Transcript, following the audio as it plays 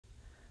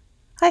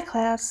Hi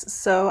class.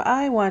 So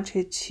I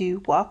wanted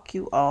to walk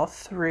you all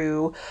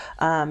through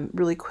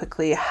really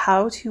quickly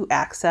how to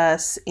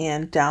access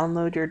and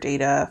download your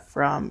data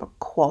from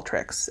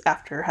Qualtrics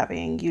after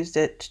having used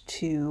it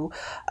to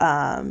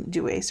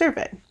do a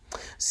survey.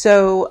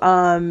 So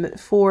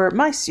for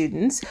my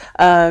students,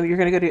 you're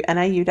going to go to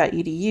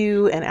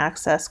niu.edu and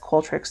access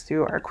Qualtrics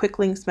through our quick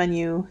links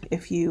menu.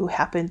 If you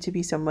happen to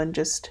be someone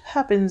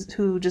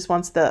who just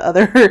wants the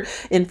other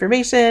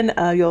information,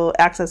 you'll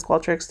access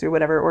Qualtrics through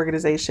whatever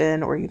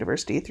organization or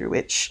university through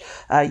which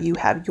you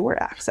have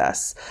your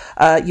access.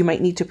 You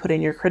might need to put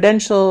in your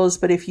credentials,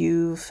 but if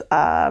you've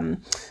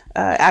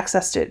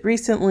accessed it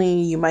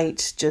recently, you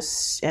might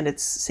and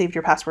it's saved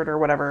your password or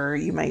whatever,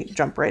 you might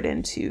jump right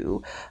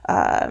into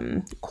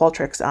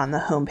Qualtrics on the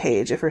home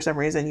page. If for some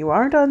reason you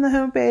aren't on the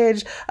home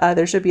page,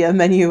 there should be a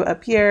menu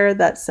up here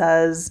that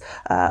says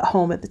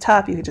home at the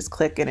top. You can just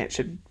click and it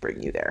should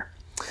bring you there.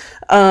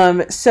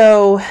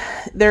 So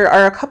there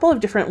are a couple of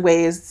different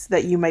ways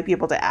that you might be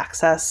able to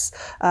access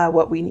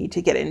what we need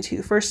to get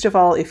into. First of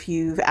all, if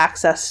you've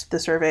accessed the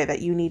survey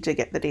that you need to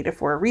get the data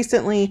for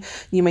recently,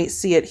 you might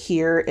see it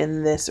here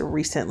in this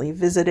recently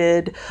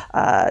visited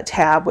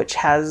tab, which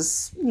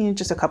has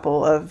just a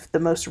couple of the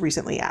most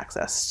recently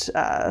accessed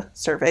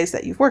surveys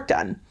that you've worked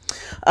on.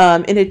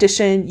 In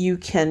addition, you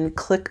can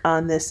click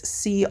on this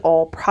See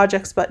All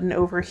Projects button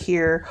over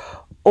here,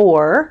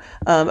 or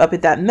up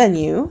at that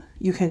menu,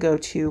 you can go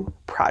to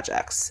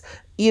Projects.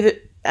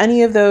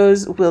 Any of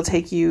those will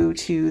take you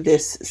to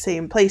this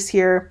same place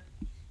here,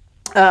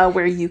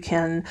 where you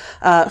can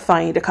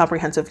find a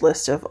comprehensive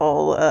list of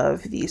all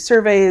of the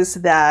surveys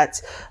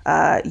that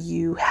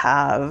you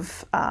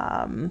have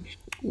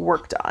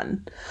worked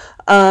on.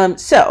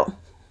 So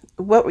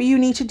what you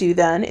need to do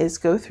then is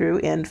go through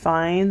and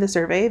find the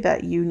survey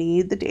that you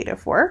need the data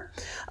for.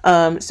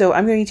 So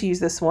I'm going to use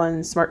this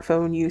one,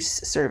 smartphone use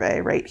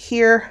survey, right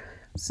here.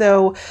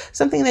 So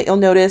something that you'll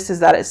notice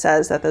is that it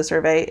says that the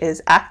survey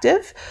is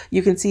active.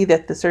 You can see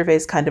that the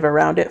surveys kind of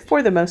around it,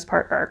 for the most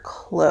part, are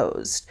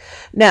closed.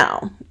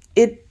 Now,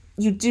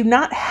 you do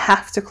not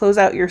have to close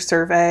out your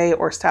survey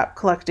or stop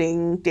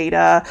collecting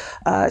data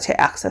to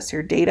access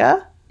your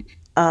data.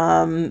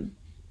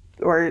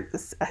 Or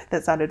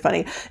that sounded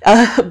funny,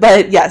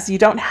 but yes, you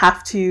don't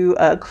have to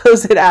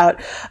close it out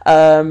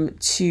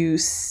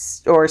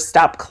or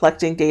stop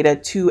collecting data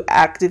to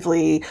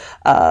actively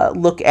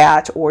look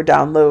at or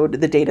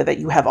download the data that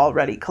you have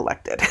already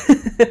collected,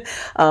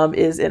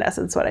 is in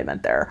essence what I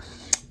meant there.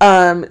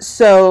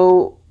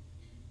 So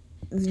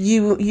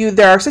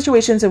there are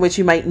situations in which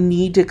you might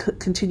need to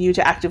continue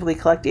to actively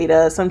collect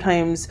data.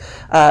 Sometimes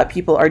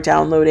people are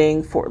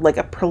downloading for like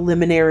a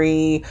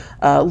preliminary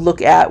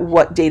look at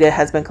what data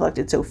has been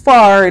collected so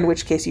far, in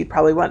which case you'd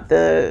probably want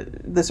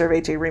the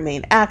survey to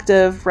remain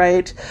active,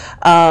 right?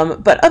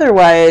 But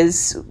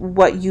otherwise,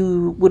 what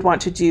you would want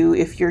to do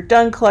if you're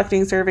done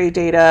collecting survey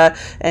data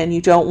and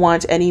you don't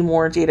want any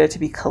more data to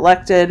be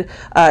collected,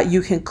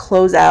 you can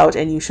close out,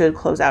 and you should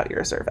close out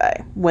your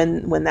survey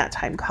when that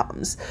time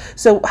comes.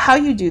 So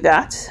how you do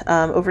that,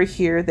 over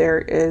here there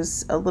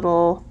is a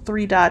little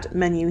 3-dot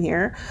menu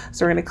here,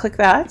 so we're going to click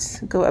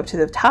that, go up to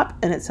the top,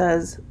 and it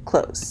says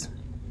close.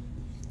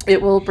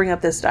 It will bring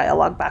up this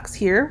dialog box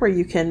here where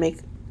you can make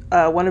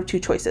one of two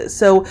choices.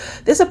 So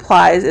this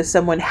applies if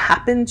someone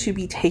happened to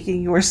be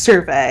taking your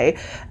survey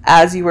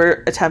as you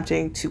were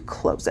attempting to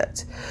close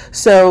it.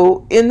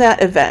 So in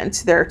that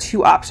event, there are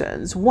two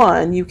options.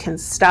 One, you can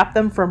stop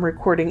them from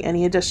recording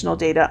any additional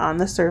data on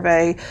the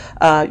survey.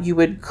 You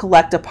would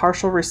collect a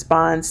partial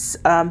response.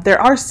 There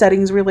are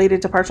settings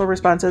related to partial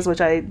responses, which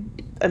I'm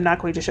not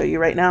going to show you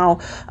right now,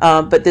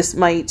 but this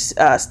might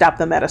stop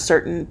them at a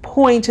certain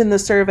point in the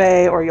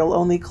survey, or you'll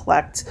only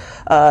collect,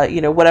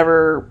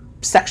 whatever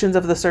sections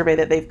of the survey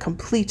that they've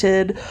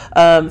completed,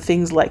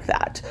 things like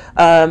that.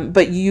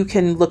 But you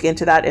can look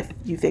into that if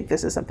you think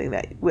this is something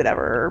that would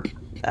ever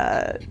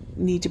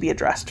need to be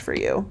addressed for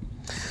you.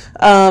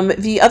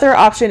 The other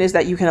option is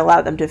that you can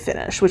allow them to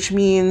finish, which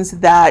means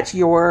that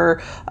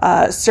your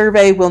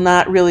survey will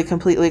not really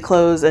completely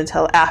close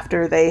until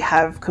after they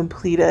have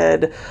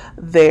completed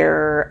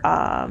their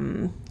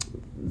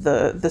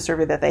the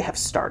survey that they have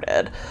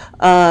started.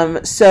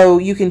 So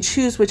you can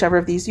choose whichever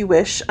of these you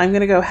wish. I'm going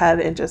to go ahead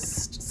and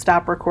just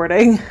stop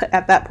recording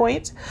at that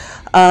point.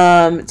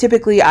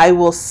 Typically I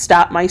will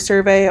stop my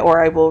survey,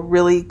 or I will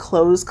really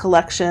close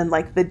collection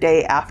like the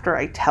day after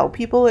I tell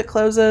people it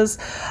closes,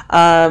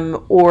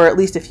 or at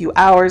least a few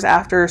hours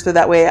after, so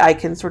that way I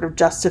can sort of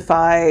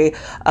justify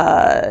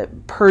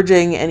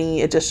purging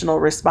any additional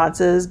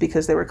responses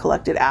because they were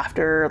collected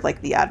after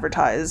like the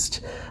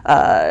advertised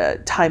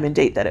time and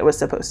date that it was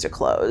supposed to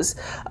close.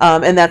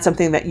 And that's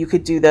something that you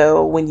could do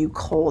though when you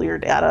cull your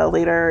data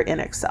later in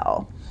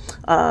Excel.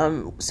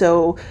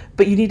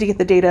 But you need to get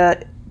the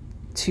data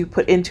to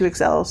put into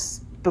Excel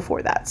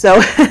before that.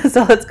 So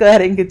let's go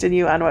ahead and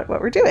continue on what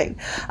we're doing.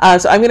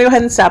 So I'm going to go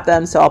ahead and stop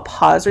them. So I'll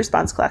pause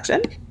response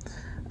collection.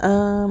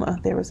 Oh,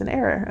 there was an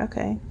error.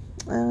 Okay.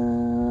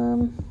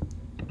 Well,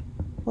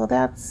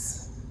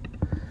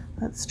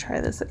 let's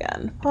try this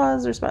again.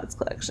 Pause response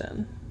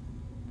collection.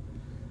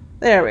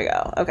 There we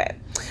go. Okay.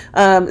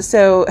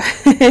 So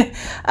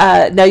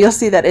now you'll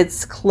see that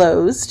it's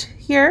closed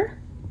here.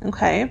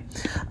 Okay.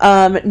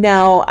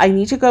 Now I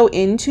need to go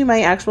into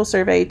my actual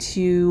survey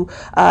to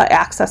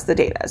access the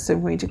data. So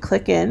I'm going to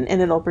click in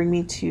and it'll bring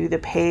me to the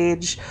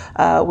page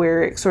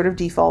where it sort of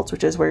defaults,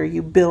 which is where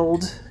you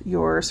build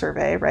your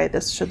survey, right?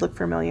 This should look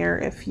familiar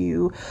if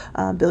you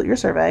built your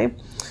survey.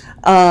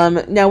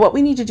 Now what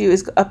we need to do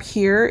is up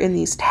here in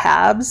these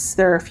tabs,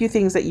 there are a few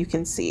things that you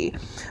can see.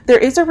 There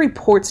is a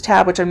reports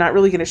tab, which I'm not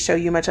really going to show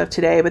you much of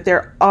today, but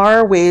there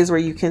are ways where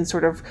you can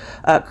sort of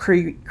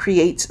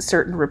create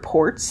certain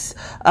reports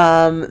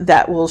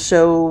that will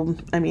show,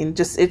 I mean,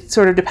 just it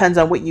sort of depends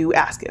on what you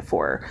ask it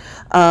for.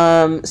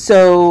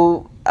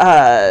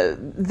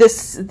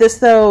 This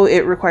though,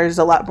 it requires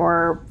a lot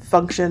more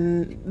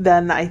function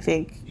than I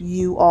think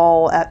you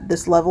all at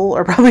this level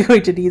are probably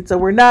going to need, so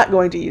we're not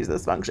going to use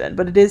this function,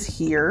 but it is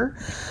here.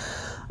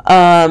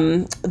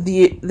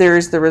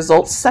 There's the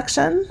results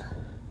section.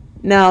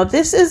 Now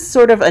this is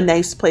sort of a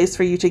nice place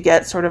for you to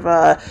get sort of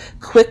a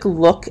quick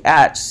look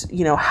at,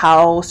 you know,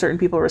 how certain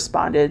people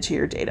responded to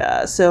your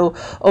data. So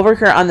over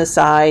here on the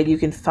side you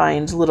can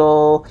find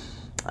little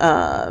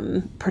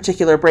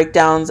particular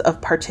breakdowns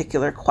of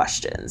particular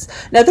questions.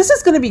 Now this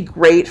is going to be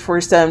great for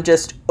some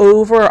just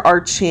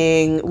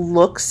overarching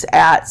looks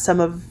at some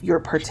of your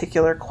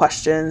particular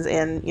questions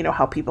and, you know,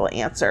 how people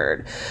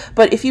answered.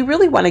 But if you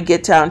really want to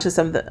get down to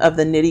some of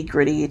the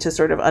nitty-gritty to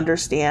sort of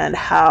understand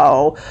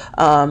how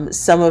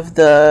some of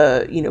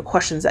the, you know,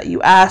 questions that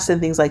you asked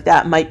and things like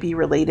that might be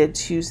related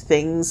to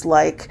things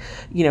like,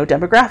 you know,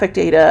 demographic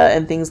data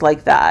and things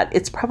like that,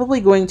 it's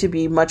probably going to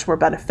be much more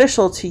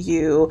beneficial to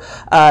you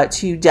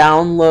to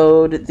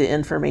download the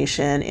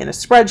information in a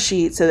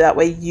spreadsheet, so that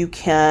way you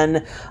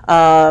can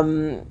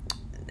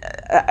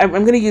I'm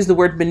going to use the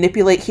word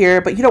manipulate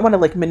here, but you don't want to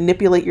like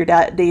manipulate your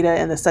data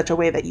in such a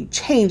way that you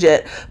change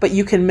it, but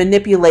you can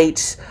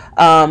manipulate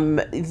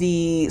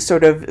the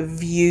sort of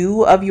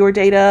view of your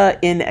data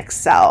in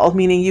Excel,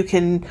 meaning you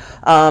can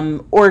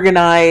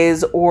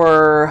organize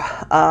or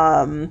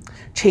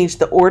change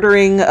the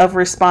ordering of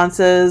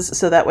responses,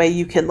 so that way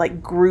you can like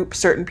group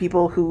certain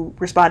people who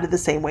responded the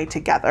same way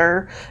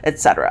together,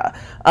 etc.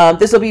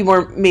 This will be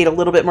made a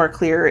little bit more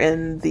clear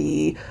in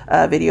the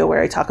video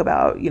where I talk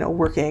about, you know,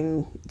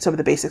 some of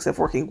the basics of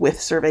working with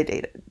survey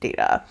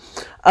data.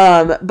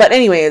 But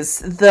anyways,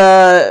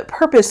 the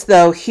purpose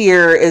though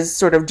here is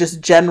sort of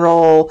just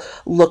general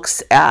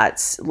looks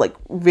at like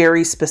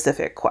very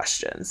specific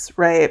questions,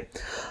 right?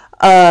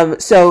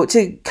 So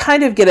to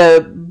kind of get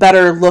a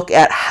better look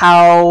at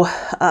how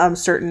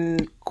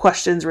certain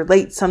questions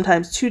relate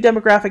sometimes to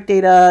demographic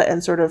data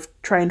and sort of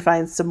try and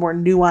find some more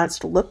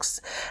nuanced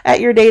looks at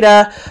your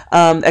data,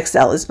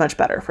 Excel is much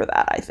better for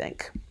that, I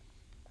think.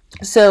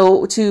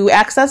 So to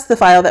access the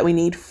file that we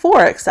need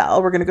for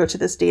Excel, we're going to go to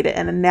this data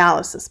and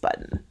analysis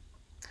button.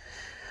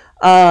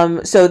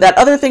 So that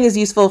other thing is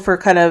useful for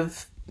kind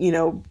of, you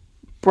know,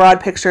 broad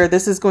picture.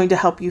 This is going to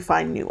help you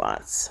find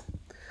nuance.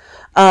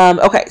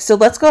 Okay, so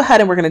let's go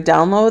ahead and we're going to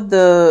download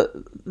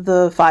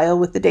the file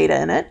with the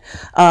data in it.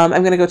 I'm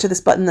going to go to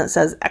this button that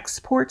says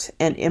export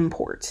and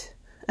import,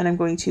 and I'm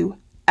going to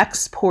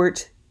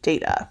export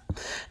data.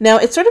 Now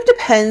it sort of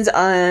depends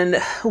on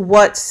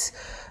what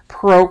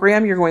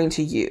program you're going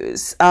to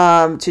use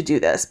to do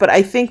this, but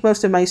I think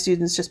most of my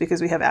students, just because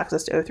we have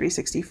access to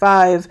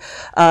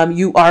O365,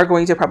 you are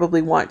going to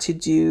probably want to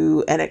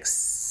do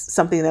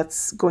something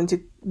that's going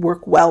to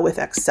work well with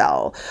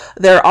Excel.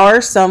 There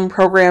are some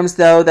programs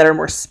though that are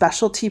more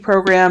specialty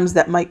programs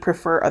that might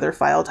prefer other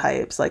file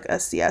types, like a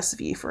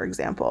CSV, for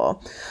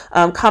example.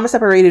 Comma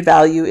separated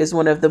value is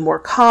one of the more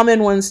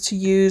common ones to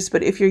use,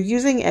 but if you're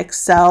using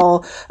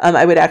Excel,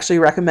 I would actually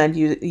recommend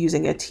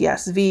using a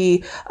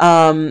TSV.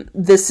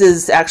 This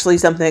is actually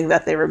something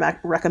that they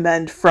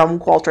recommend from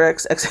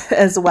Qualtrics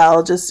as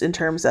well, just in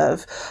terms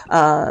of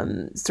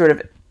sort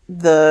of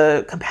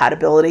the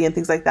compatibility and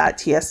things like that.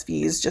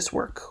 TSVs just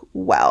work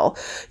well.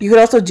 You could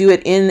also do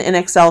it in an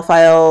Excel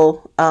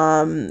file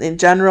in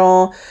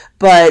general,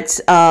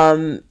 but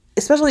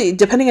especially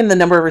depending on the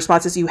number of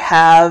responses you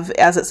have,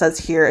 as it says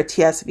here, a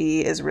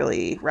TSV is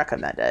really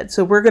recommended.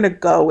 So we're going to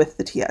go with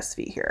the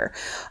TSV here.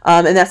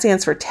 And that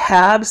stands for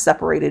tab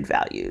separated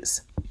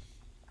values.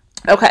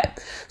 Okay,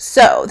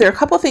 so there are a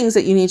couple of things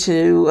that you need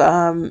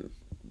to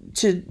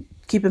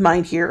keep in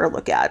mind here or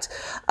look at.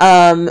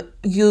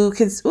 You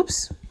can,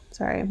 oops,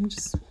 sorry, I'm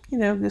just,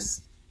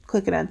 just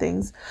clicking on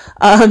things.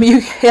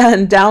 You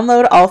can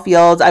download all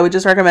fields. I would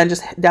just recommend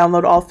just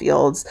download all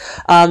fields.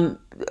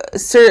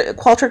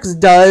 Qualtrics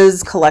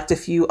does collect a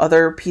few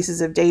other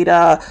pieces of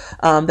data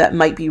that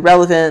might be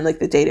relevant, like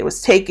the date it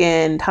was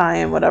taken,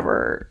 time,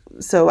 whatever.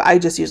 So I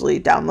just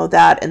usually download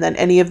that, and then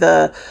any of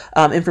the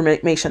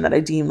information that I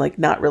deem like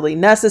not really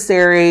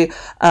necessary,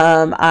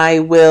 I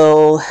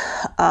will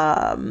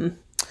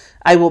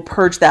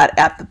purge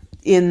that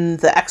in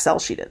the Excel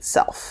sheet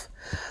itself.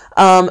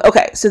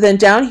 Okay, so then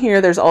down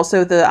here, there's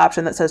also the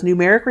option that says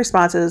numeric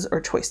responses or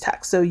choice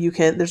text. So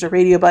there's a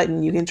radio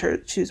button, you can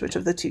choose which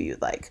of the two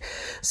you'd like.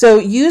 So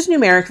use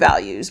numeric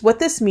values. What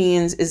this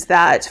means is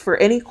that for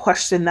any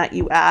question that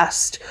you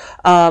asked,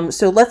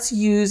 so let's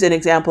use an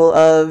example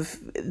of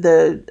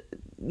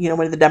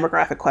one of the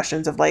demographic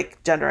questions of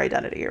like gender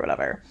identity or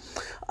whatever.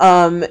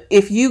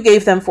 If you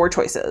gave them 4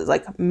 choices,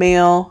 like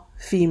male,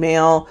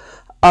 female,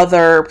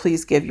 other,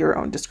 please give your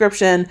own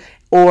description,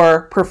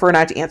 or prefer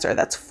not to answer.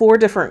 That's 4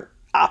 different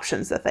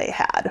options that they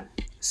had.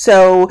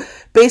 So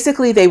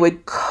basically they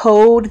would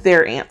code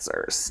their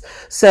answers.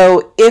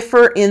 So if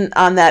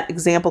on that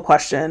example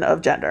question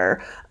of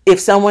gender,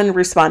 if someone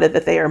responded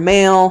that they are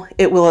male,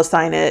 it will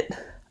assign it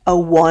a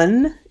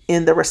 1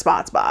 in the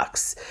response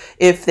box.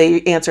 If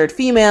they answered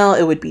female,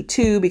 it would be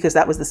 2 because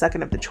that was the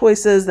second of the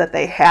choices that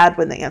they had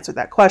when they answered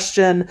that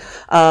question.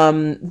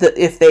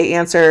 If they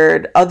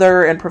answered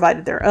other and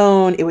provided their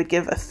own, it would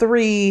give a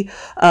 3.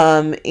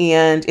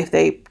 And if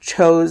they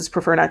chose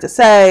prefer not to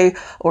say,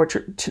 or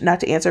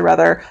not to answer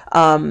rather,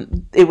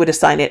 it would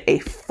assign it a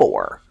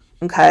 4.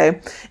 Okay.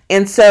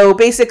 And so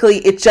basically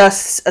it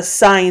just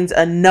assigns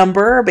a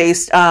number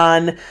based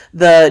on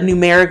the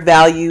numeric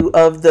value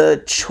of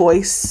the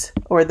choice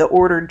or the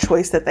ordered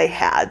choice that they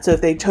had. So if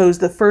they chose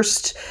the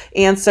first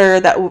answer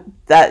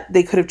that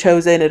they could have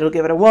chosen, it'll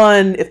give it a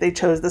 1. If they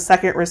chose the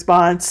second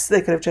response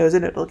they could have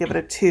chosen, it'll give it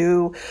a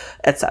 2,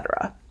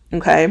 etc.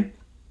 Okay.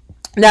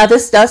 Now,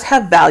 this does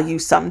have value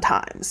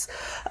sometimes.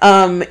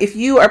 If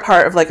you are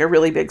part of like a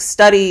really big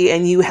study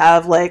and you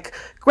have like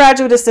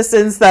graduate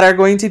assistants that are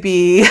going to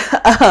be,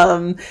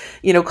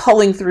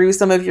 culling through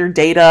some of your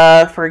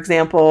data, for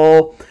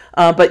example,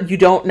 but you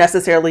don't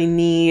necessarily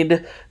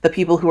need the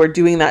people who are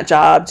doing that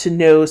job to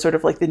know sort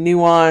of like the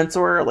nuance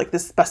or like the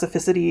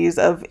specificities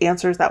of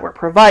answers that were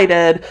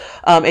provided,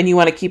 and you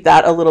want to keep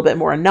that a little bit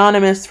more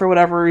anonymous for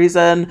whatever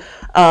reason.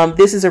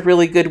 This is a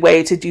really good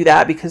way to do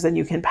that because then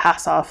you can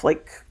pass off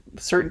like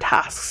certain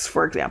tasks,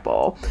 for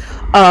example,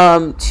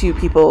 to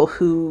people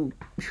who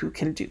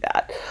can do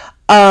that.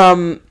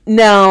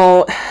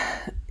 Now,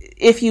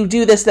 if you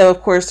do this, though,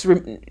 of course,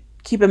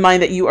 keep in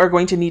mind that you are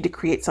going to need to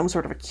create some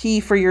sort of a key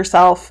for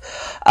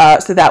yourself,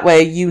 so that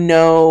way you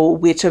know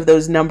which of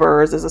those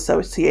numbers is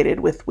associated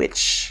with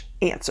which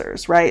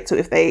answers, right? So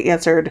if they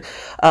answered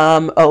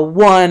a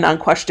 1 on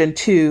question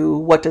 2,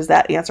 what does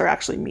that answer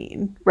actually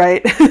mean,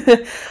 right?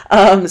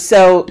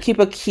 So keep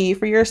a key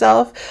for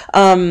yourself.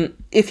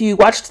 If you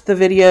watched the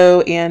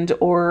video and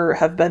or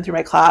have been through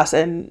my class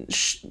and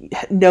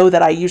know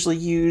that I usually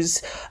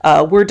use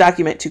a Word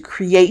document to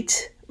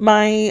create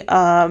my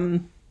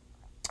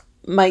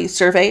my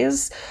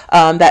surveys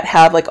that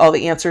have like all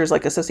the answers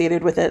like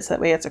associated with it, so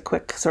that way it's a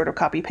quick sort of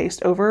copy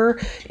paste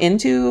over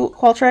into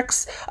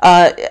Qualtrics.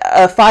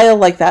 A file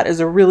like that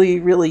is a really,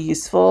 really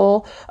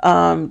useful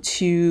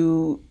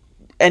to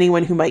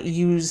anyone who might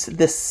use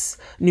this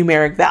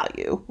numeric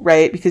value,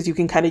 right? Because you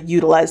can kind of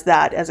utilize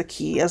that as a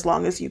key as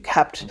long as you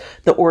kept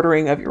the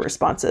ordering of your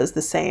responses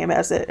the same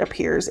as it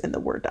appears in the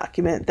Word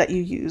document that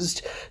you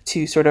used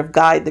to sort of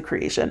guide the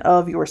creation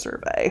of your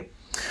survey.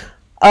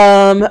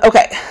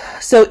 Okay,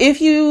 so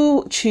if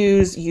you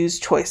choose use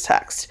choice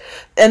text,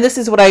 and this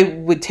is what I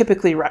would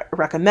typically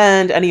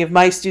recommend, any of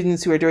my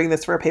students who are doing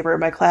this for a paper in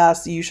my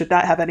class, you should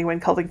not have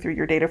anyone culling through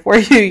your data for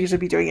you. You should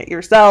be doing it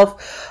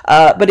yourself.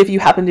 But if you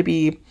happen to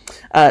be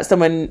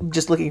someone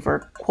just looking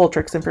for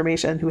Qualtrics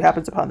information who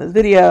happens upon this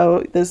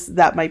video,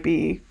 that might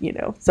be,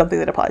 something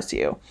that applies to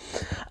you.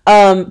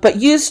 But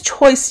use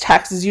choice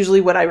text is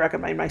usually what I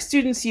recommend my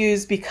students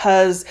use,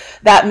 because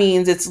that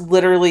means it's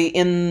literally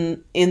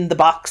in the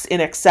box in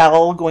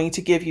Excel going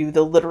to give you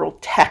the literal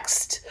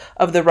text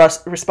of the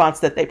response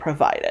that they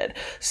provided.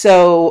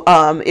 So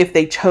if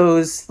they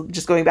chose,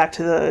 just going back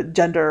to the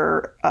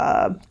gender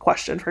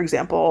question, for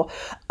example,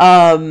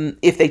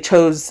 if they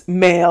chose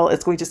male,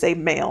 it's going to say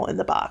male in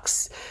the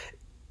box.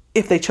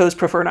 If they chose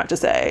prefer not to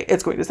say,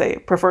 it's going to say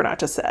prefer not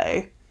to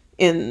say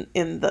in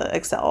the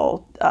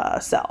Excel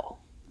cell.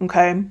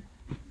 Okay.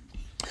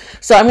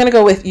 So I'm going to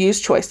go with use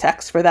choice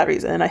text for that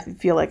reason. I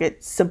feel like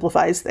it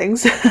simplifies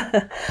things,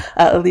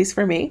 at least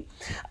for me.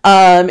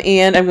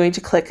 And I'm going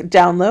to click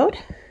download,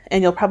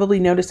 and you'll probably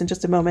notice in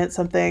just a moment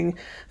something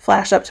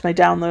flash up to my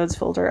downloads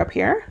folder up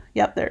here.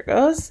 Yep, there it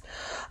goes.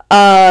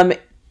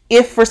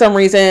 If for some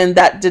reason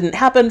that didn't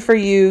happen for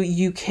you,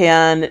 you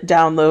can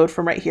download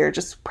from right here.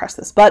 Just press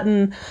this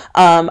button.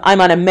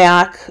 I'm on a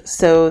Mac,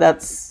 so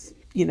that's,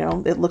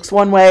 it looks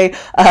one way.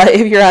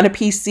 If you're on a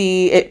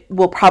PC, it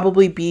will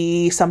probably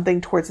be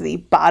something towards the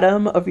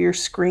bottom of your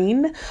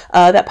screen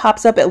that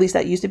pops up. At least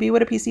that used to be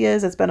what a PC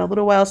is. It's been a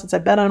little while since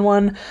I've been on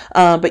one,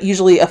 but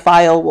usually a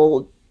file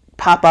will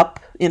pop up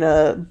in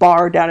a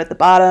bar down at the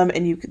bottom,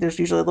 and there's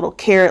usually a little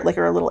caret,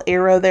 or a little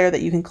arrow there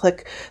that you can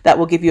click that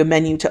will give you a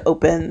menu to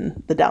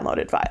open the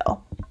downloaded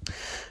file.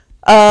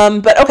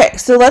 But okay,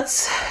 so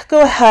let's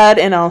go ahead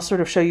and I'll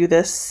sort of show you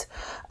this.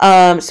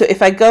 So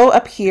if I go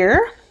up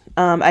here,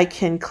 I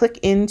can click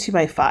into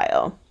my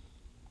file.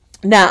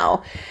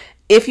 Now,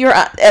 if you're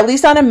at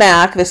least on a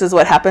Mac, this is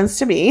what happens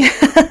to me.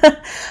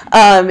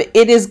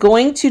 It is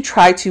going to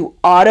try to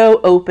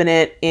auto open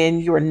it in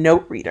your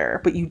note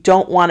reader, but you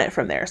don't want it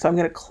from there. So I'm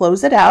going to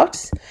close it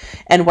out.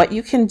 And what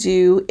you can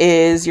do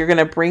is you're going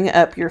to bring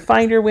up your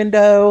Finder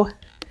window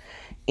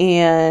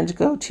and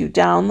go to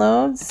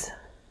Downloads.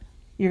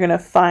 You're going to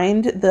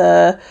find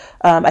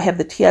I have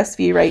the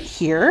TSV right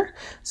here.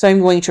 So I'm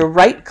going to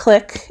right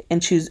click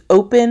and choose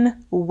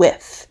Open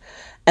With.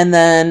 And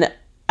then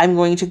I'm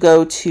going to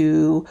go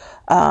to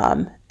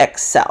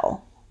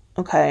Excel.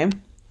 Okay.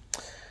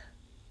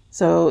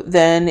 So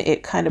then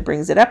it kind of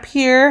brings it up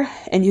here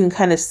and you can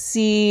kind of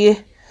see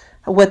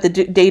what the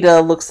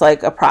data looks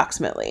like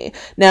approximately.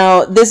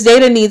 Now, this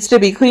data needs to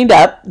be cleaned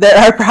up. There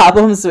are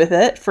problems with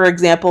it. For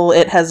example,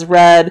 it has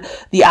read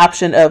the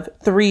option of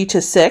 3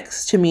 to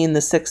 6 to mean the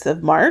 6th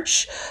of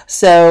March.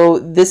 So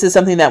this is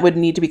something that would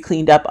need to be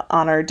cleaned up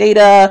on our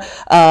data.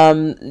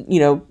 You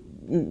know,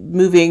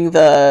 moving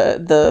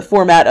the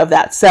format of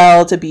that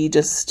cell to be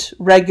just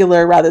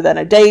regular rather than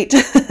a date.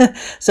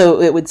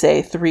 So it would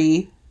say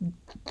 3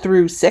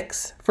 through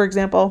 6, for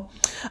example.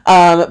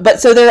 But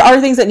so there are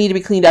things that need to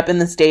be cleaned up in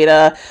this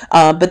data,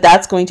 but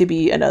that's going to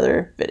be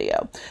another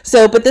video.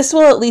 So, but this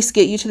will at least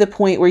get you to the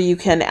point where you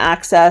can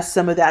access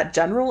some of that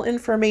general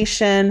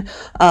information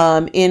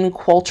in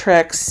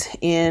Qualtrics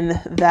in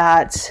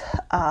that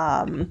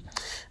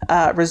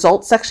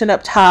results section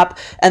up top,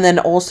 and then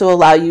also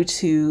allow you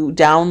to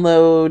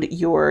download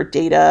your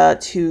data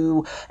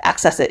to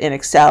access it in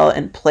Excel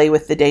and play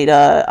with the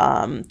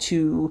data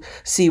to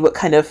see what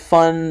kind of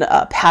fun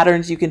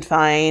patterns you can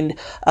find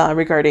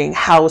regarding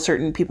how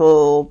certain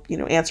people, you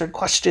know, answered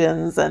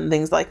questions and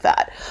things like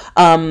that.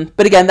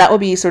 But again, that will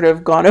be sort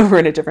of gone over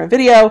in a different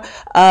video.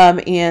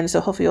 And so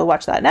hopefully you'll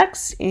watch that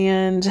next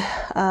and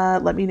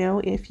let me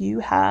know if you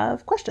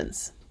have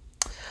questions.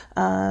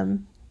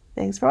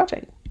 Thanks for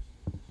watching.